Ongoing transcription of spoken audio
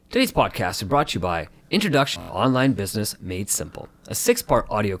Today's podcast is brought to you by Introduction to Online Business Made Simple, a 6-part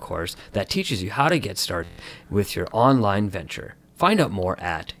audio course that teaches you how to get started with your online venture. Find out more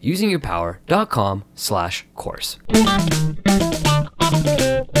at usingyourpower.com/course.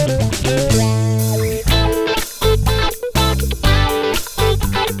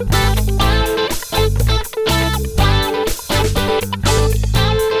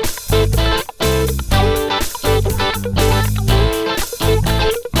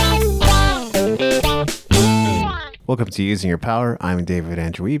 Welcome to Using Your Power. I'm David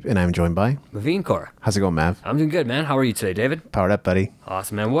Andrew Weep, and I'm joined by Maveen Kaur. How's it going, Mav? I'm doing good, man. How are you today, David? Powered up, buddy.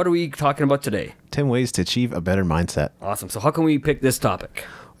 Awesome, man. What are we talking about today? 10 ways to achieve a better mindset. Awesome. So how can we pick this topic?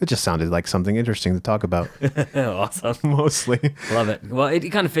 It just sounded like something interesting to talk about. Awesome. Mostly. Love it. Well, it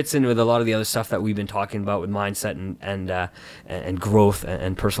kind of fits in with a lot of the other stuff that we've been talking about with mindset and growth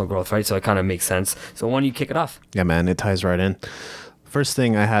and personal growth, right? So it kind of makes sense. So why don't you kick it off? Yeah, man, it ties right in. First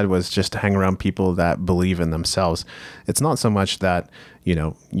thing I had was just to hang around people that believe in themselves. It's not so much that,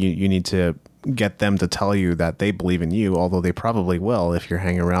 you need to get them to tell you that they believe in you, although they probably will if you're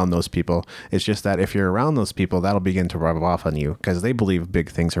hanging around those people. It's just that if you're around those people, that'll begin to rub off on you because they believe big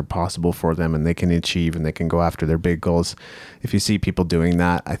things are possible for them and they can achieve and they can go after their big goals. If you see people doing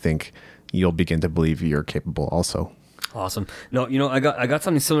that, I think you'll begin to believe you're capable also. Awesome. No, I got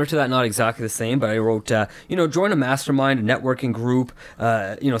something similar to that, not exactly the same, but I wrote, join a mastermind, a networking group,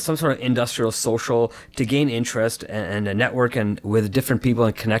 some sort of industrial social to gain interest and a network and with different people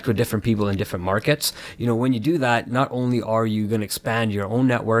and connect with different people in different markets. When you do that, not only are you going to expand your own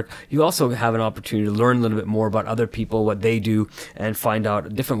network, you also have an opportunity to learn a little bit more about other people, what they do, and find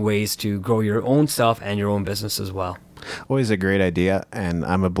out different ways to grow your own self and your own business as well. Always a great idea, and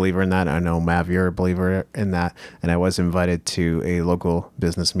I'm a believer in that. I know, Mav, you're a believer in that, and I was invited to a local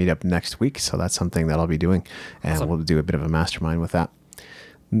business meetup next week, so that's something that I'll be doing, and Awesome. We'll do a bit of a mastermind with that.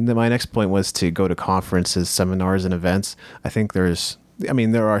 My next point was to go to conferences, seminars, and events. I think there are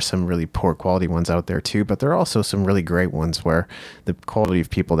some really poor quality ones out there too, but there are also some really great ones where the quality of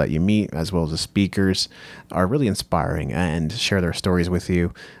people that you meet, as well as the speakers, are really inspiring and share their stories with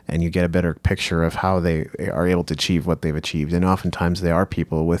you, and you get a better picture of how they are able to achieve what they've achieved. And oftentimes they are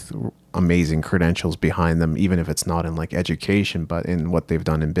people with amazing credentials behind them, even if it's not in like education, but in what they've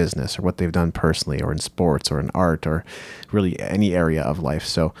done in business or what they've done personally or in sports or in art or really any area of life.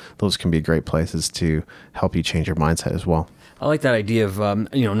 So those can be great places to help you change your mindset as well. I like that idea of,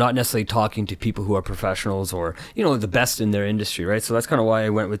 not necessarily talking to people who are professionals or, the best in their industry, right? So that's kind of why I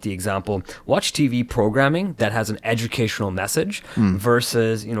went with the example, watch TV programming that has an educational message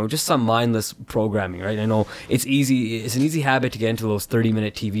versus, just some mindless programming, right? I know it's an easy habit to get into those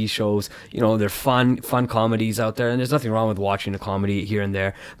 30-minute TV shows. They're fun comedies out there, and there's nothing wrong with watching a comedy here and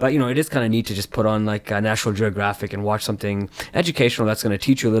there. But, it is kind of neat to just put on like National Geographic and watch something educational that's going to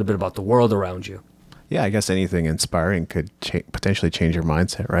teach you a little bit about the world around you. Yeah, I guess anything inspiring could potentially change your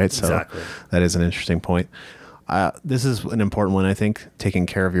mindset, right? Exactly. So that is an interesting point. This is an important one, I think, taking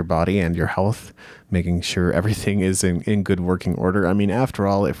care of your body and your health, making sure everything is in good working order. I mean, after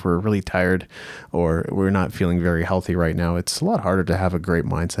all, if we're really tired or we're not feeling very healthy right now, it's a lot harder to have a great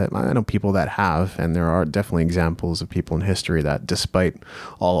mindset. I know people that have, and there are definitely examples of people in history that despite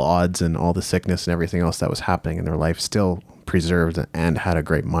all odds and all the sickness and everything else that was happening in their life, still preserved and had a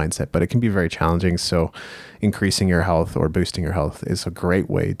great mindset. But it can be very challenging. So increasing your health or boosting your health is a great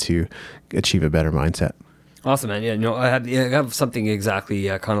way to achieve a better mindset. Awesome, man. Yeah, I have something exactly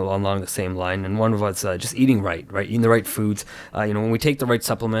kind of along the same line, and one of us just eating right, eating the right foods. When we take the right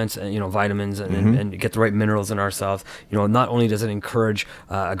supplements and vitamins and get the right minerals in ourselves, not only does it encourage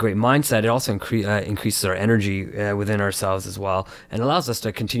a great mindset, it also increases our energy within ourselves as well, and allows us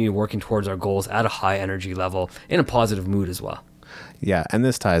to continue working towards our goals at a high energy level in a positive mood as well. Yeah, and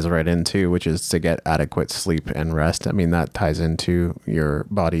this ties right in too, which is to get adequate sleep and rest. I mean, that ties into your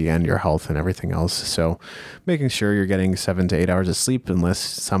body and your health and everything else. So making sure you're getting 7 to 8 hours of sleep, unless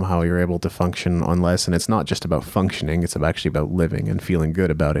somehow you're able to function on less. And it's not just about functioning, it's actually about living and feeling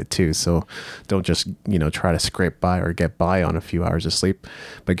good about it too. So don't just, try to scrape by or get by on a few hours of sleep,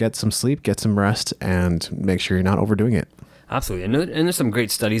 but get some sleep, get some rest, and make sure you're not overdoing it. Absolutely. And there's some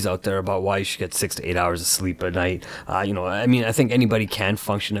great studies out there about why you should get 6 to 8 hours of sleep a night. I think anybody can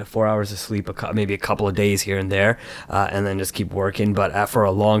function at 4 hours of sleep, maybe a couple of days here and there, and then just keep working. But for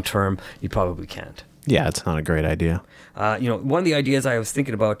a long term, you probably can't. Yeah, it's not a great idea. One of the ideas I was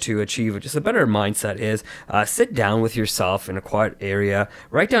thinking about to achieve just a better mindset is sit down with yourself in a quiet area,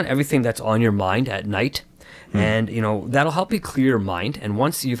 write down everything that's on your mind at night. And, that'll help you clear your mind. And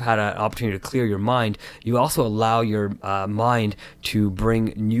once you've had an opportunity to clear your mind, you also allow your mind to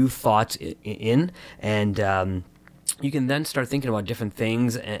bring new thoughts in and you can then start thinking about different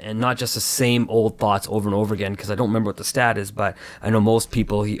things and not just the same old thoughts over and over again, because I don't remember what the stat is, but I know most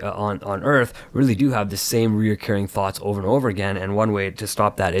people on Earth really do have the same reoccurring thoughts over and over again, and one way to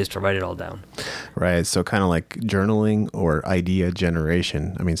stop that is to write it all down. Right. So kind of like journaling or idea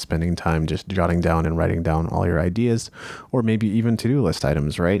generation. I mean, spending time just jotting down and writing down all your ideas, or maybe even to-do list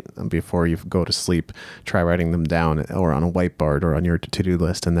items, right? Before you go to sleep, try writing them down or on a whiteboard or on your to-do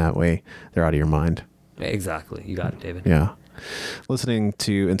list, and that way they're out of your mind. Exactly. You got it, David. Yeah. Listening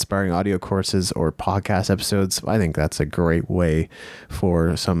to inspiring audio courses or podcast episodes, I think that's a great way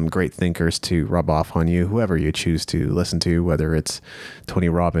for some great thinkers to rub off on you, whoever you choose to listen to, whether it's Tony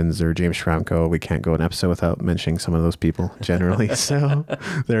Robbins or James Schramko. We can't go an episode without mentioning some of those people generally. So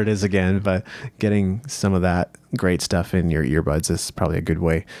there it is again. But getting some of that great stuff in your earbuds is probably a good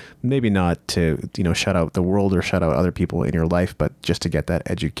way. Maybe not to, shut out the world or shut out other people in your life, but just to get that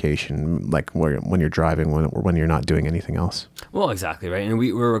education, like when you're driving, when you're not doing anything else. Well, exactly, right. And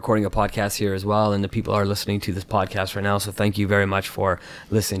we're recording a podcast here as well, and the people are listening to this podcast right now. So thank you very much for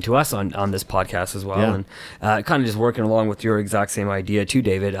listening to us on this podcast as well. Yeah. And kind of just working along with your exact same idea too,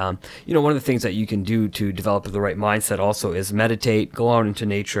 David. One of the things that you can do to develop the right mindset also is meditate, go out into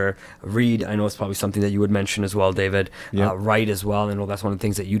nature, read. I know it's probably something that you would mention as well, David. Yep. Write as well. I know that's one of the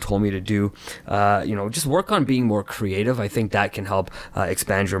things that you told me to do. Just work on being more creative. I think that can help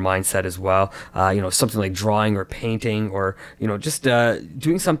expand your mindset as well. Something like drawing or painting, or just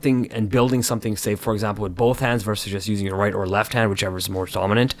doing something and building something, say for example with both hands versus just using your right or left hand, whichever is more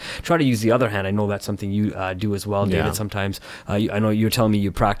dominant. Try to use the other hand. I know that's something you do as well, David. Yeah. Sometimes I know you're telling me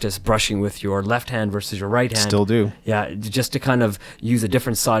you practice brushing with your left hand versus your right hand. Still do. Yeah, just to kind of use a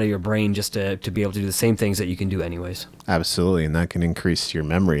different side of your brain just to be able to do the same things that you can do anyways. Absolutely. And that can increase your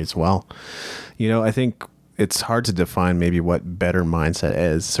memory as well. I think it's hard to define maybe what better mindset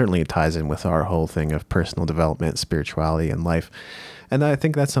is. Certainly it ties in with our whole thing of personal development, spirituality, and life. And I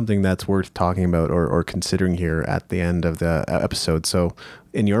think that's something that's worth talking about or considering here at the end of the episode. So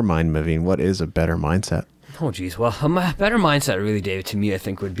in your mind, Maveen, what is a better mindset? Oh, geez. Well, a better mindset, really, David, to me, I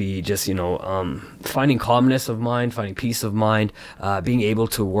think would be just, finding calmness of mind, finding peace of mind, being able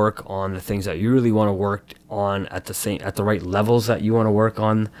to work on the things that you really want to work on at the right levels that you want to work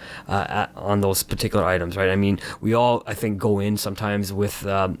on those particular items, right? I mean, we all, I think, go in sometimes with,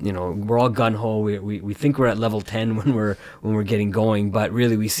 we're all gun-ho. We think we're at level 10 when we're getting going, but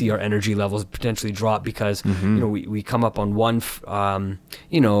really we see our energy levels potentially drop because, we come up on one,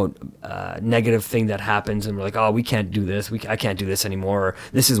 negative thing that happens and we're like, oh, we can't do this. I can't do this anymore. Or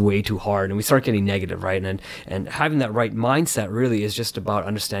this is way too hard. And we start getting negative, right? And having that right mindset really is just about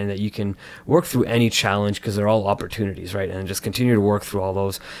understanding that you can work through any challenge because they're all opportunities, right? And just continue to work through all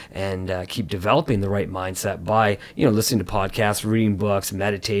those and keep developing the right mindset by, listening to podcasts, reading books,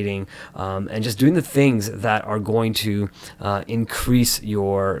 meditating, and just doing the things that are going to increase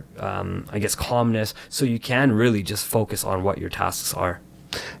your, calmness so you can really just focus on what your tasks are.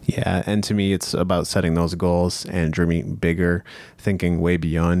 Yeah, and to me, it's about setting those goals and dreaming bigger, thinking way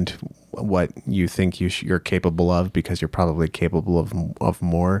beyond what you think you're capable of, because you're probably capable of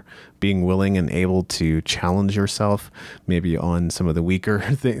more. Being willing and able to challenge yourself, maybe on some of the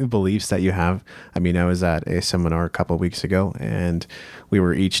weaker beliefs that you have. I mean, I was at a seminar a couple of weeks ago, and we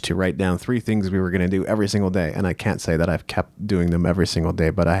were each to write down 3 things we were going to do every single day. And I can't say that I've kept doing them every single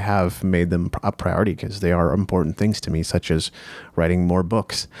day, but I have made them a priority because they are important things to me, such as writing more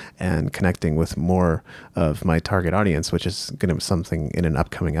books and connecting with more of my target audience, which is going to be something in an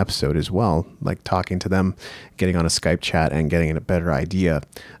upcoming episode as well, like talking to them, getting on a Skype chat and getting a better idea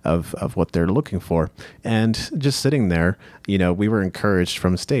of what they're looking for. And just sitting there, we were encouraged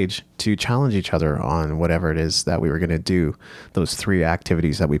from stage to challenge each other on whatever it is that we were going to do, those 3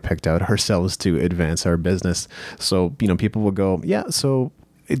 activities that we picked out ourselves to advance our business. So, people will go, yeah, so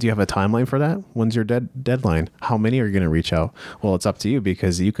do you have a timeline for that? When's your deadline? How many are you going to reach out? Well, it's up to you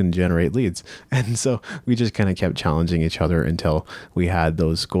because you can generate leads. And so we just kind of kept challenging each other until we had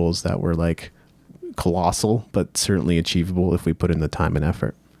those goals that were like colossal, but certainly achievable if we put in the time and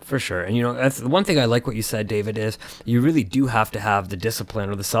effort. For sure. And, that's the one thing I like what you said, David, is you really do have to have the discipline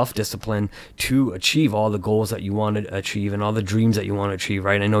or the self-discipline to achieve all the goals that you want to achieve and all the dreams that you want to achieve,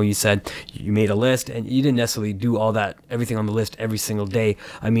 right? I know you said you made a list and you didn't necessarily do everything on the list every single day.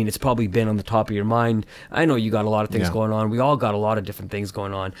 I mean, it's probably been on the top of your mind. I know you got a lot of things going on. We all got a lot of different things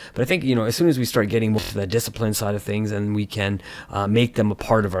going on. But I think, as soon as we start getting more to the discipline side of things and we can make them a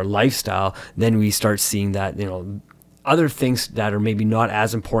part of our lifestyle, then we start seeing that, other things that are maybe not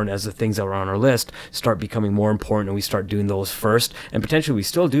as important as the things that are on our list start becoming more important, and we start doing those first. And potentially we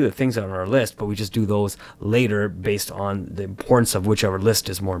still do the things that are on our list, but we just do those later based on the importance of whichever list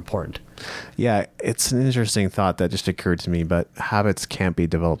is more important. Yeah, it's an interesting thought that just occurred to me, but habits can't be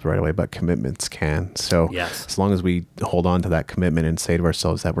developed right away, but commitments can. So Yes. as long as we hold on to that commitment and say to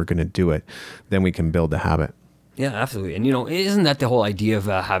ourselves that we're going to do it, then we can build the habit. Yeah, absolutely. And, isn't that the whole idea of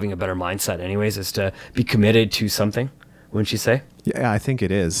having a better mindset anyways, is to be committed to something, wouldn't you say? Yeah, I think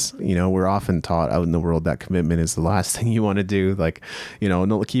it is. We're often taught out in the world that commitment is the last thing you want to do. Like,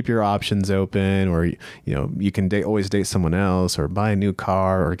 no, keep your options open, or, you can always date someone else, or buy a new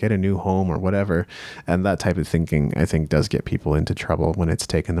car, or get a new home, or whatever. And that type of thinking, I think, does get people into trouble when it's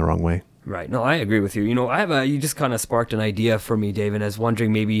taken the wrong way. Right. No, I agree with you. You just kind of sparked an idea for me, Dave, and I was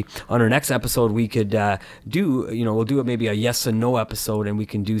wondering maybe on our next episode we could we'll do maybe a yes and no episode, and we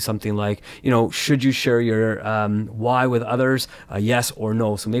can do something like, should you share your why with others, yes or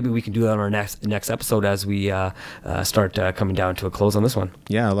no? So maybe we can do that on our next episode as we start coming down to a close on this one.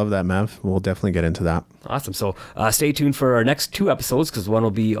 Yeah, I love that, Mav. We'll definitely get into that. Awesome. So stay tuned for our next 2 episodes, because one will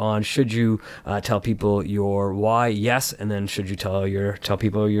be on should you tell people your why, yes, and then should you tell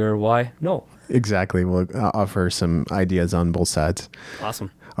people your why, no. Exactly. We'll offer some ideas on both sides. Awesome.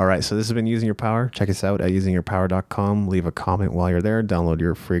 All right. So this has been Using Your Power. Check us out at usingyourpower.com. Leave a comment while you're there. Download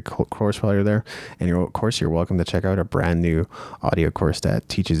your free course while you're there. And of course, you're welcome to check out a brand new audio course that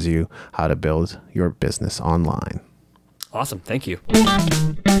teaches you how to build your business online. Awesome. Thank you.